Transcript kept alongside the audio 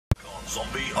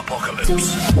Zombie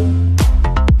Apocalypse.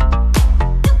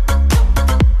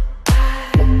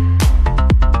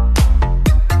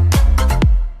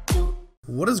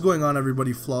 What is going on,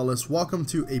 everybody? Flawless, welcome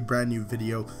to a brand new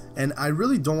video. And I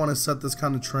really don't want to set this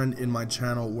kind of trend in my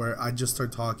channel where I just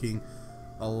start talking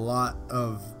a lot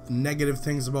of negative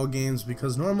things about games,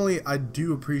 because normally I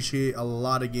do appreciate a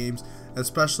lot of games,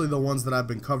 especially the ones that I've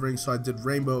been covering. So I did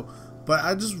Rainbow, but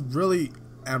I just really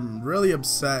am really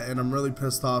upset and I'm really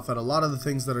pissed off at a lot of the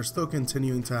things that are still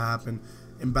continuing to happen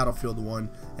in Battlefield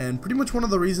 1. And pretty much one of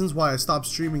the reasons why I stopped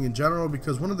streaming in general,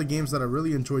 because one of the games that I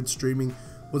really enjoyed streaming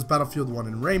was Battlefield 1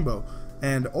 and Rainbow.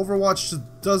 And Overwatch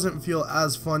just doesn't feel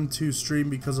as fun to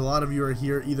stream because a lot of you are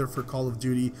here either for Call of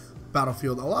Duty,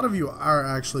 Battlefield. A lot of you are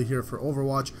actually here for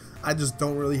Overwatch. I just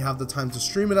don't really have the time to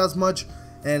stream it as much,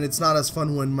 and it's not as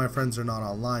fun when my friends are not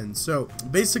online. So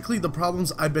basically the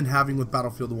problems I've been having with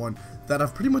Battlefield 1 that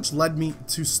have pretty much led me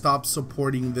to stop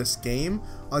supporting this game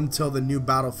until the new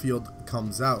Battlefield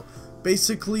comes out.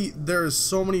 Basically, there's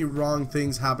so many wrong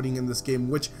things happening in this game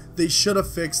which they should have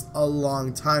fixed a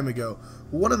long time ago.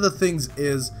 One of the things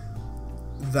is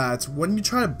that when you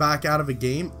try to back out of a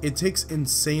game, it takes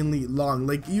insanely long.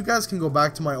 Like, you guys can go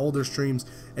back to my older streams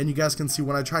and you guys can see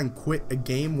when I try and quit a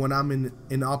game when I'm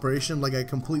in operation, like I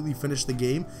completely finish the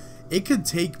game, it could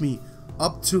take me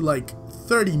up to like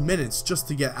 30 minutes just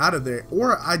to get out of there,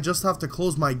 or I just have to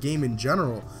close my game in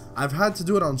general. I've had to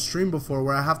do it on stream before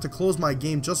where I have to close my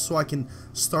game just so I can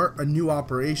start a new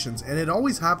operations, and it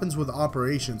always happens with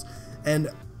operations. And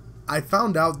I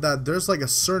found out that there's like a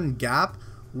certain gap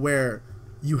where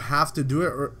you have to do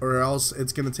it or else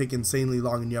it's going to take insanely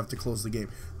long and you have to close the game.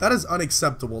 That is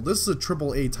unacceptable. This is a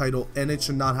AAA title and it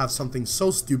should not have something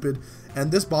so stupid,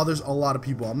 and this bothers a lot of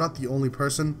people. I'm not the only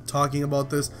person talking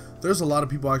about this. There's a lot of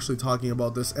people actually talking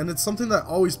about this, and it's something that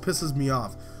always pisses me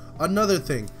off. Another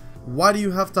thing, why do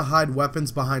you have to hide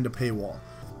weapons behind a paywall?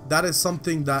 That is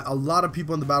something that a lot of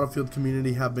people in the Battlefield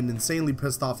community have been insanely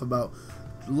pissed off about.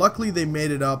 Luckily they made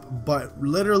it up, but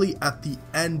literally at the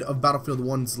end of Battlefield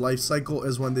 1's life cycle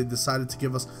is when they decided to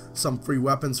give us some free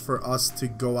weapons for us to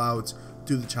go out,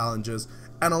 do the challenges.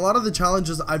 And a lot of the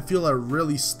challenges I feel are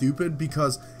really stupid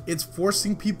because it's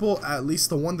forcing people, at least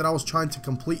the one that I was trying to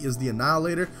complete is the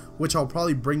Annihilator, which I'll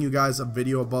probably bring you guys a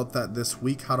video about that this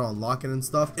week, how to unlock it and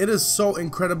stuff. It is so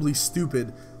incredibly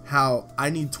stupid how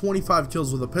I need 25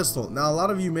 kills with a pistol. Now a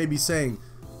lot of you may be saying,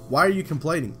 why are you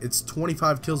complaining? It's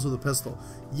 25 kills with a pistol.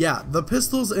 Yeah, the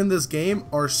pistols in this game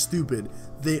are stupid.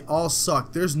 They all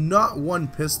suck. There's not one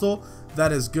pistol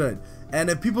that is good. And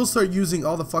if people start using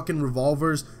all the fucking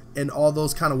revolvers and all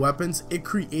those kind of weapons, it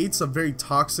creates a very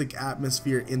toxic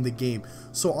atmosphere in the game.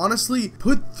 So honestly,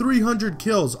 put 300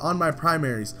 kills on my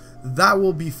primaries. That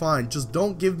will be fine. Just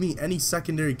don't give me any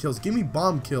secondary kills. Give me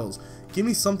bomb kills. Give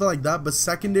me something like that, but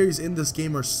secondaries in this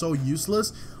game are so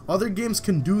useless. Other games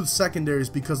can do secondaries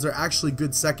because they're actually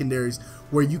good secondaries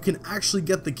where you can actually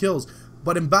get the kills.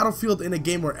 But in Battlefield, in a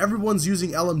game where everyone's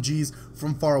using LMGs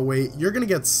from far away, you're going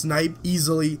to get sniped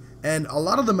easily. And a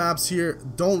lot of the maps here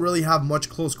don't really have much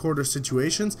close quarter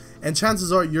situations, and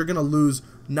chances are you're going to lose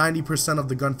 90% of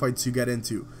the gunfights you get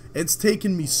into. It's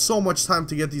taken me so much time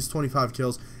to get these 25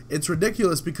 kills. It's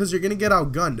ridiculous because you're going to get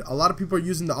outgunned. A lot of people are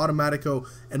using the Automatico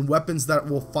and weapons that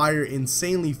will fire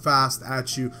insanely fast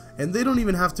at you, and they don't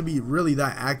even have to be really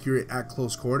that accurate at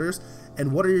close quarters.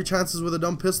 And what are your chances with a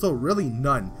dumb pistol? Really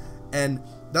none. And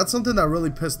that's something that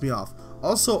really pissed me off.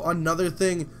 Also, another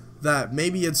thing that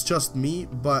maybe it's just me,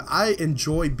 but I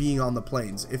enjoy being on the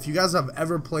planes. If you guys have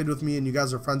ever played with me and you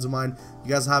guys are friends of mine, you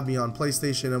guys have me on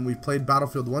PlayStation and we've played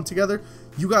Battlefield 1 together,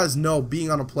 you guys know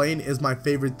being on a plane is my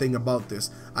favorite thing about this.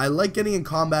 I like getting in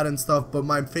combat and stuff, but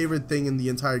my favorite thing in the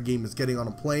entire game is getting on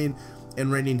a plane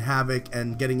and raining havoc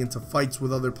and getting into fights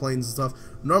with other planes and stuff.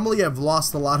 Normally I've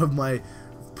lost a lot of my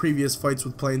previous fights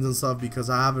with planes and stuff because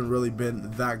I haven't really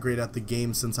been that great at the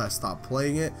game since I stopped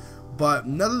playing it. But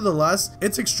nevertheless,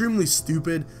 it's extremely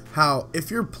stupid how if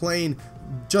your plane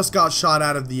just got shot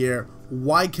out of the air,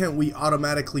 why can't we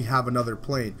automatically have another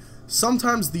plane?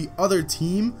 Sometimes the other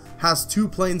team has two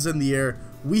planes in the air,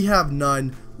 we have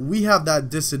none, we have that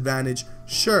disadvantage.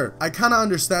 Sure, I kind of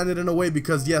understand it in a way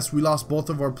because yes, we lost both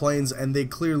of our planes and they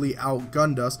clearly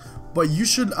outgunned us, but you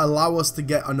should allow us to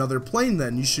get another plane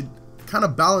then. You should kind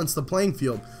of balance the playing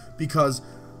field, because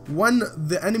when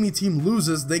the enemy team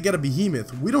loses, they get a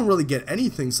behemoth. We don't really get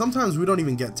anything. Sometimes we don't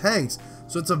even get tanks.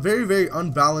 So it's a very, very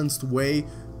unbalanced way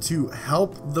to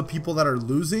help the people that are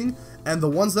losing, and the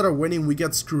ones that are winning, we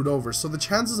get screwed over. So the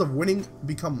chances of winning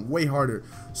become way harder.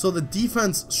 So the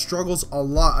defense struggles a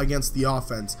lot against the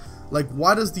offense. Like,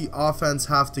 why does the offense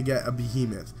have to get a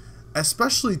behemoth?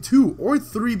 especially 2 or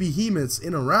 3 behemoths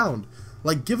in a round.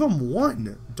 Like, give them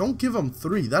 1, don't give them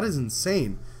 3. That is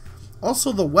insane.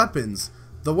 Also, the weapons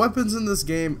in this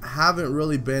game haven't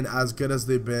really been as good as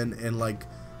they've been in like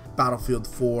Battlefield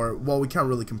 4. Well, we can't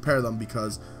really compare them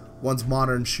because one's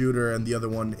modern shooter and the other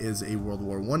one is a World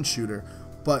War I shooter.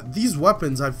 But these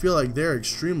weapons, I feel like they're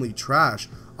extremely trash.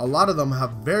 A lot of them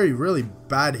have really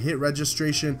bad hit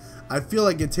registration. I feel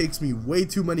like it takes me way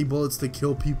too many bullets to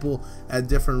kill people at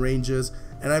different ranges.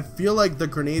 And I feel like the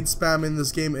grenade spam in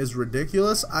this game is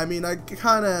ridiculous. I mean, I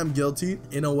kind of am guilty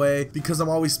in a way because I'm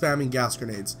always spamming gas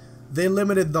grenades. They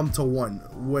limited them to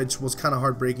 1, which was kind of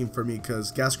heartbreaking for me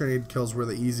because gas grenade kills were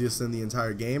the easiest in the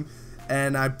entire game.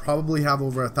 And I probably have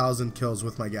over 1,000 kills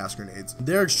with my gas grenades.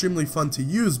 They're extremely fun to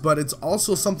use, but it's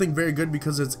also something very good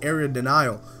because it's area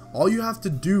denial. All you have to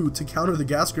do to counter the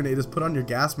gas grenade is put on your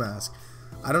gas mask.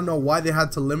 I don't know why they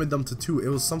had to limit them to 2. It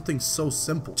was something so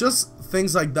simple. Just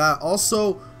things like that.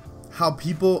 Also, how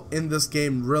people in this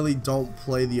game really don't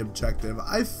play the objective.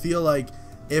 I feel like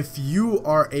if you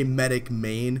are a medic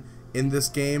main in this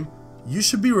game, you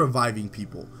should be reviving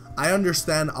people. I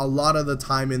understand a lot of the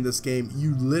time in this game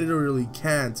you literally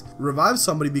can't revive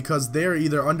somebody because they're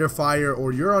either under fire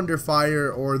or you're under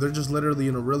fire or they're just literally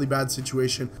in a really bad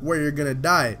situation where you're gonna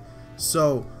die.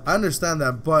 So I understand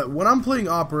that, but when I'm playing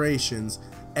operations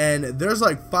and there's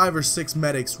like 5 or 6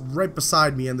 medics right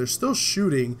beside me and they're still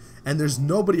shooting and there's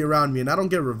nobody around me and I don't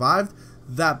get revived,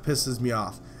 that pisses me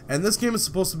off. And this game is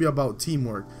supposed to be about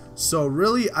teamwork. So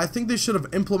really, I think they should have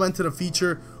implemented a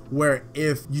feature where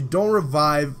if you don't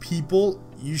revive people,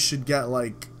 you should get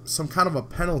like some kind of a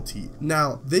penalty.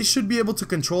 Now, they should be able to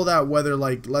control that, whether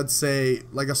like, let's say,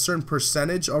 like a certain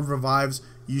percentage of revives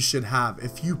you should have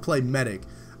if you play medic.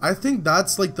 I think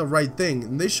that's like the right thing,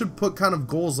 and they should put kind of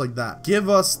goals like that. Give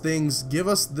us things, give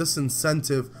us this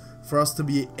incentive for us to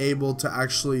be able to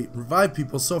actually revive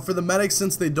people. So for the medics,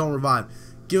 since they don't revive,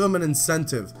 give them an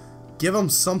incentive. Give them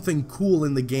something cool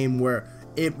in the game where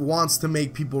it wants to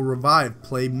make people revive.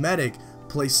 Play medic,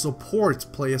 play support,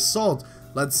 play assault.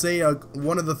 Let's say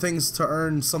one of the things to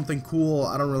earn something cool,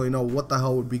 I don't really know what the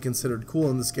hell would be considered cool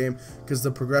in this game because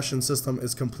the progression system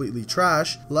is completely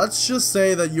trash. Let's just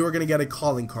say that you are going to get a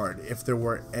calling card if there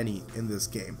were any in this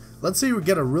game. Let's say you would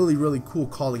get a really cool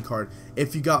calling card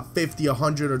if you got 50,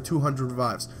 100, or 200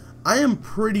 revives. I am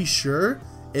pretty sure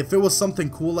if it was something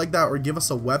cool like that or give us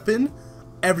a weapon,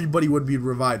 everybody would be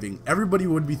reviving. Everybody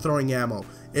would be throwing ammo.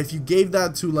 If you gave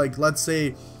that to, like, let's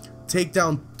say, take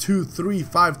down 2, 3,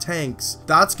 5 tanks,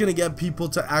 that's gonna get people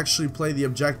to actually play the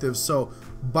objective. So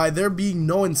by there being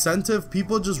no incentive,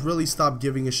 people just really stop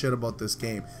giving a shit about this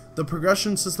game. The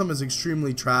progression system is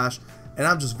extremely trash, and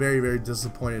I'm just very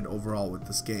disappointed overall with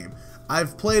this game.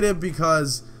 I've played it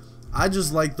because I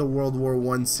just like the World War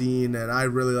I scene, and I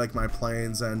really like my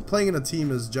planes, and playing in a team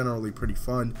is generally pretty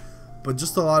fun, but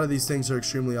just a lot of these things are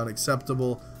extremely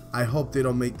unacceptable. I hope they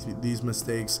don't make these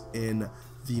mistakes in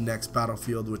the next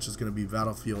Battlefield, which is going to be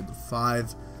Battlefield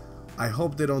 5. I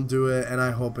hope they don't do it, and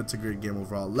I hope it's a great game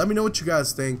overall. Let me know what you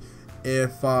guys think,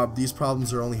 if these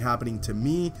problems are only happening to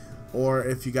me, or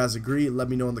if you guys agree. Let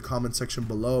me know in the comment section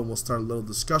below, and we'll start a little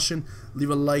discussion. Leave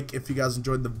a like if you guys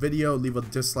enjoyed the video, leave a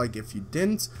dislike if you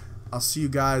didn't. I'll see you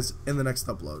guys in the next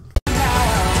upload.